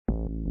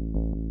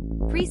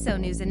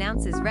PreSonus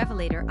announces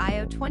Revelator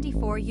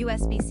io24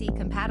 USB-C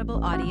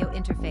compatible audio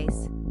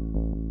interface.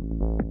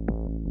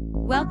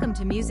 Welcome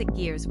to Music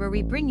Gears, where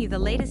we bring you the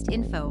latest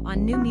info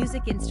on new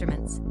music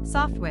instruments,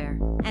 software,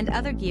 and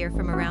other gear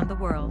from around the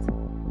world.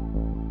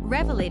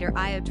 Revelator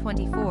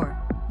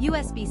io24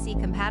 USB-C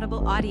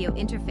compatible audio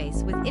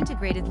interface with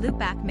integrated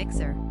loopback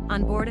mixer,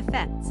 onboard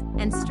effects,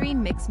 and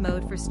stream mix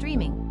mode for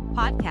streaming,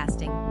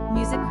 podcasting,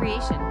 music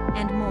creation,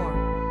 and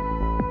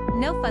more.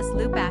 No fuss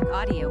loopback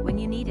audio when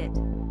you need it.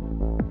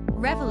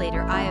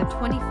 Revelator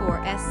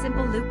io24's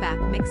simple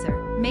loopback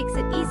mixer makes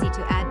it easy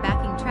to add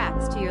backing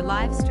tracks to your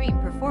live stream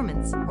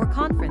performance or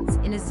conference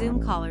in a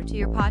Zoom call or to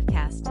your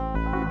podcast.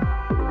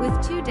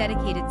 With 2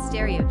 dedicated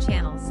stereo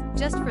channels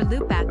just for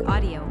loopback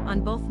audio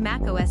on both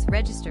macOS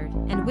registered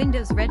and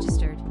Windows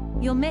registered,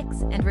 you'll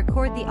mix and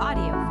record the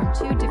audio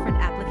from 2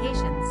 different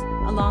applications,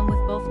 along with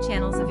both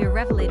channels of your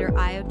Revelator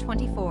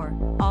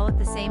io24, all at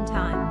the same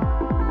time.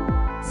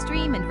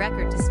 Stream and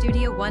record to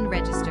Studio One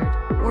registered,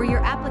 or your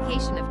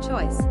application of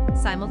choice,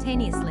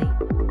 simultaneously.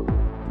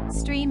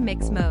 Stream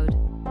mix mode.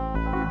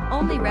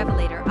 Only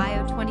Revelator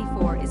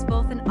io24 is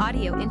both an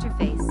audio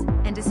interface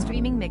and a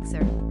streaming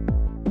mixer.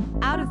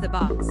 Out of the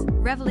box,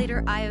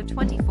 Revelator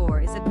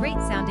io24 is a great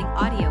sounding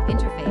audio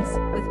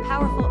interface with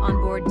powerful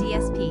onboard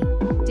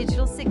DSP,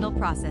 digital signal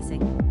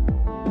processing.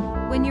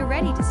 When you're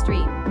ready to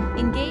stream,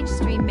 engage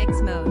stream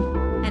mix mode,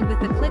 and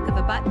with the click of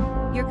a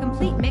button, your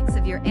complete mix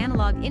of your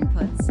analog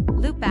inputs,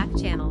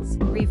 loopback channels,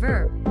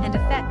 reverb, and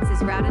effects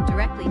is routed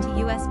directly to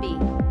USB,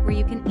 where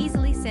you can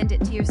easily send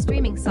it to your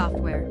streaming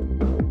software.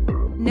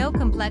 No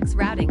complex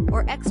routing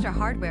or extra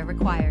hardware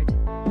required.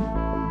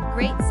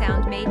 Great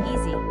sound made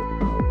easy.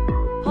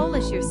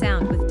 Polish your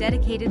sound with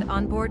dedicated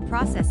onboard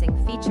processing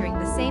featuring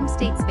the same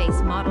state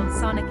space modeled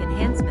sonic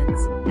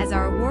enhancements as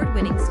our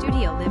award-winning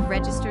Studio Live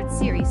registered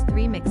Series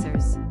 3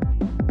 mixers.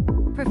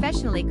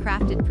 Professionally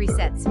crafted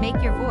presets make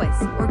your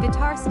voice or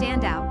guitar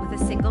stand out with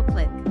a single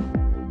click.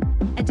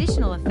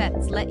 Additional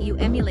effects let you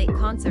emulate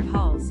concert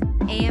halls,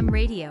 AM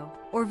radio,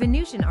 or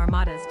Venusian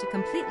armadas to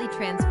completely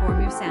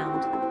transform your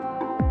sound.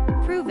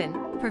 Proven,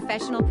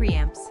 professional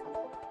preamps.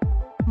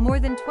 More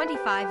than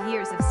 25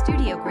 years of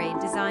studio-grade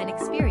design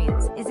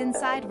experience is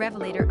inside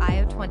Revelator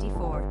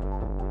io24.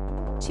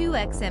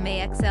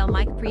 2XMAXL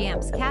mic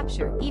preamps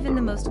capture even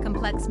the most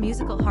complex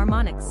musical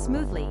harmonics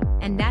smoothly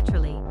and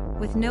naturally,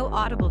 with no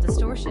audible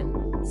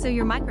distortion, so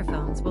your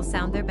microphones will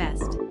sound their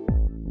best.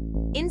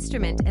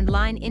 Instrument and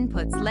line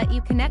inputs let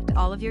you connect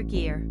all of your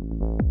gear.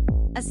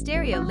 A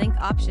stereo link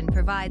option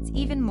provides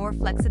even more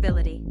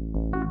flexibility.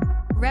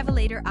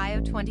 Revelator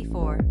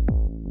io24.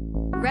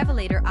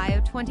 Revelator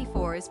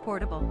io24 is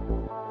portable.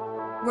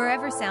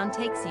 Wherever sound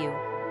takes you.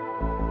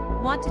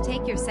 Want to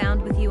take your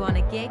sound with you on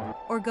a gig,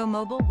 or go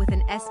mobile with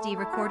an SD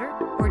recorder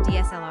or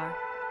DSLR?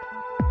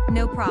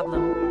 No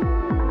problem.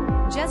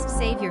 Just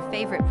save your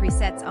favorite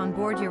presets on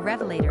board your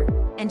Revelator,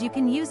 and you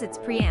can use its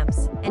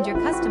preamps and your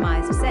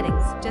customized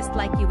settings just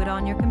like you would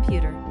on your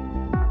computer.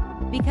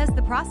 Because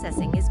the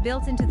processing is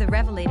built into the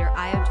Revelator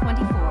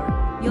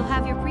io24, you'll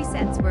have your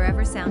presets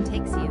wherever sound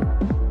takes you.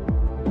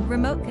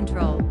 Remote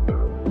control.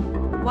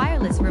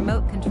 Wireless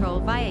remote control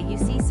via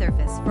UC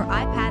Surface for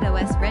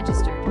iPadOS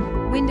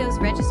registered, Windows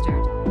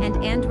registered,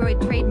 and Android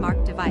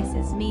trademark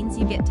devices means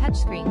you get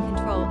touchscreen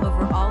control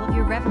over all of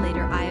your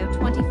Revelator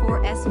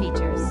io24's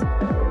features.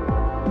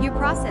 Your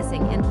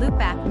processing and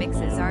loopback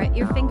mixes are at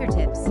your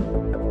fingertips.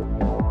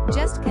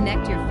 Just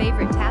connect your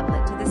favorite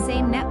tablet to the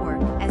same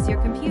network as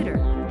your computer,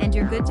 and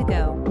you're good to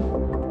go.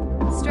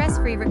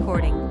 Stress-free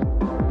recording.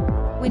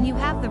 When you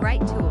have the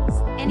right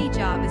tools, any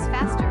job is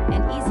faster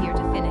and easier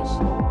to finish.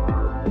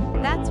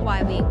 That's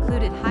why we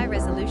included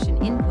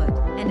high-resolution input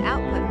and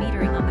output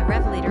metering on the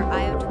Revelator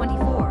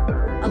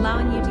io24,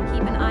 allowing you to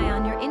keep an eye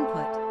on your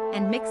input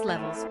and mix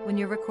levels when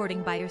you're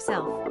recording by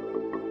yourself.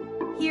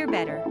 Hear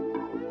better.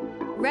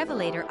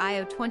 Revelator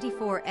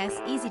io24's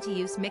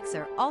easy-to-use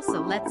mixer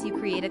also lets you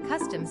create a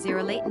custom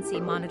zero-latency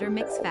monitor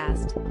mix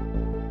fast.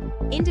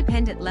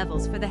 Independent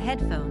levels for the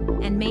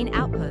headphone and main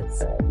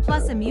outputs,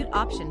 plus a mute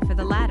option for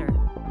the latter,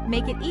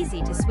 make it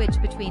easy to switch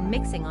between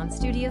mixing on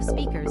studio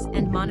speakers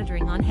and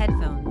monitoring on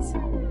headphones.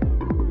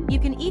 You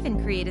can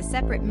even create a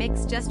separate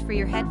mix just for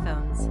your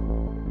headphones.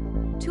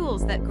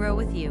 Tools that grow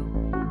with you.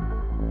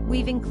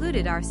 We've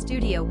included our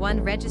Studio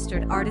One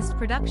registered artist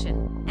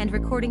production and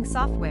recording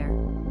software,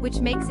 which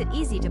makes it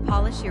easy to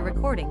polish your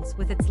recordings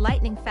with its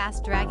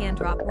lightning-fast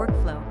drag-and-drop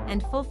workflow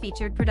and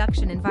full-featured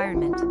production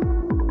environment.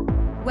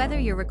 Whether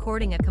you're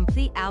recording a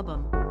complete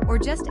album or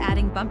just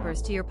adding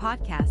bumpers to your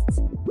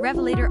podcasts,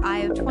 Revelator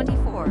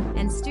io24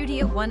 and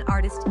Studio One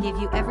Artist give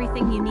you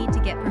everything you need to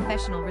get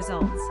professional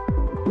results.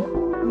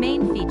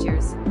 Main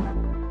features.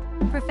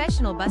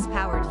 Professional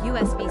bus-powered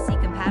USB-C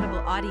compatible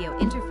audio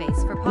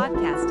interface for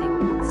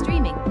podcasting,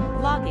 streaming,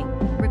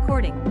 vlogging,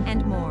 recording,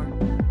 and more.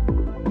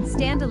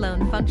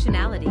 Standalone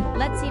functionality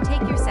lets you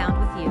take your sound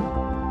with you.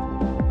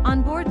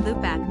 Onboard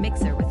loopback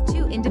mixer with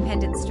 2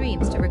 independent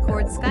streams to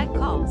record Skype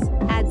calls,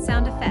 add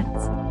sound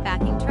effects,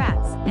 backing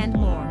tracks, and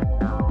more.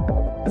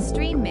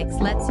 Stream Mix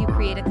lets you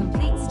create a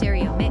complete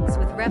stereo mix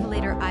with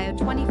Revelator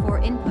io24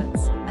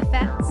 inputs,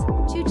 effects,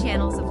 2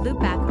 channels of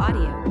loopback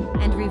audio,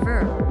 and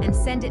reverb, and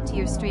send it to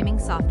your streaming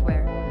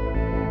software.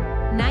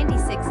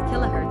 96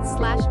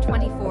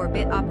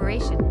 kHz/24-bit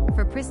operation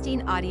for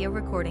pristine audio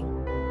recording.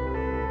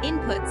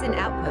 Inputs and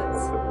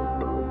outputs.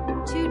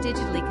 2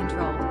 digitally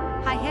controlled,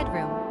 high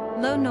headroom,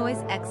 low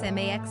noise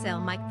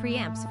XMAXL mic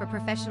preamps for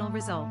professional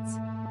results.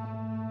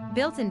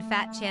 Built-in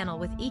fat channel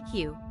with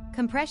EQ,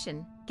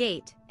 compression,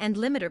 gate, and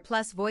limiter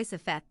plus voice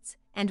effects,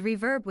 and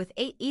reverb with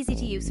 8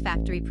 easy-to-use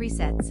factory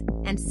presets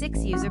and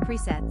 6 user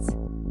presets.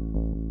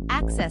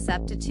 Access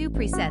up to 2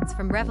 presets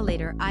from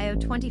Revelator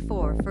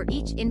io24 for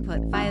each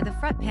input via the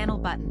front panel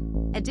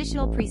button.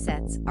 Additional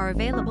presets are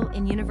available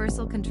in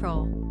universal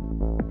control.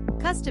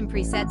 Custom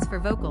presets for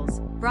vocals,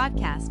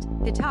 broadcast,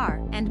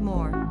 guitar, and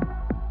more.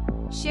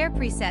 Share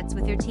presets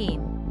with your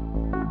team.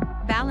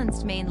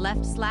 Balanced main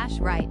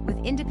left/right with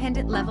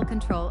independent level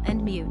control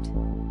and mute.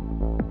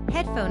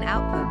 Headphone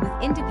output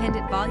with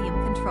independent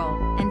volume control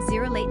and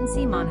 0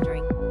 latency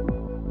monitoring.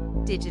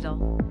 Digital.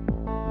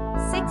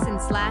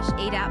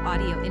 6/8 out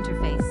audio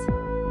interface.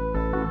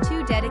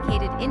 2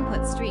 dedicated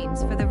input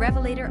streams for the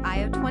Revelator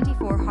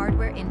io24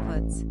 hardware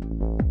inputs.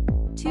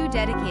 2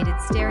 dedicated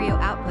stereo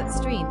output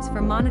streams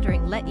for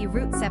monitoring let you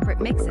route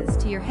separate mixes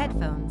to your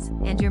headphones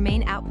and your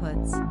main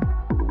outputs.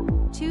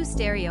 2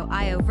 stereo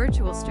I/O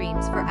virtual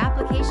streams for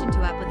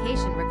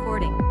application-to-application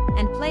recording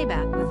and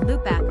playback with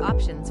loopback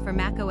options for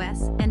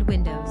macOS and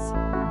Windows.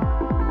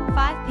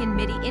 5-pin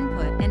MIDI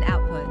input and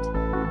output.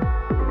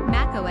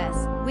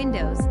 macOS,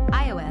 Windows,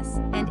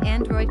 iOS, and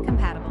Android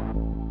compatible.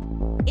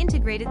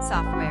 Integrated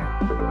software.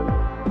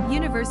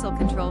 Universal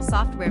control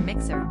software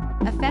mixer,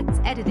 effects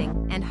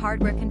editing, and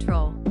hardware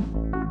control.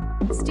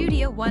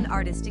 Studio One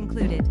artist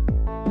included.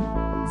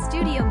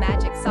 Studio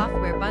Magic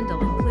software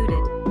bundle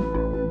included.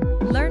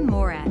 Learn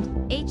more at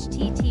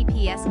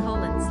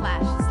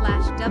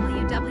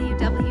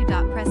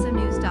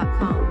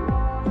https://www.presonus.com.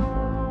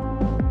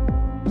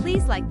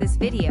 Please like this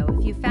video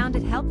if you found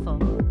it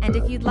helpful, and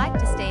if you'd like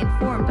to stay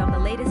informed on the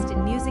latest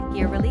in music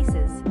gear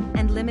releases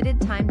and limited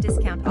time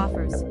discount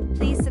offers,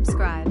 please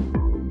subscribe.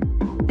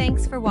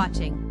 Thanks for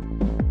watching.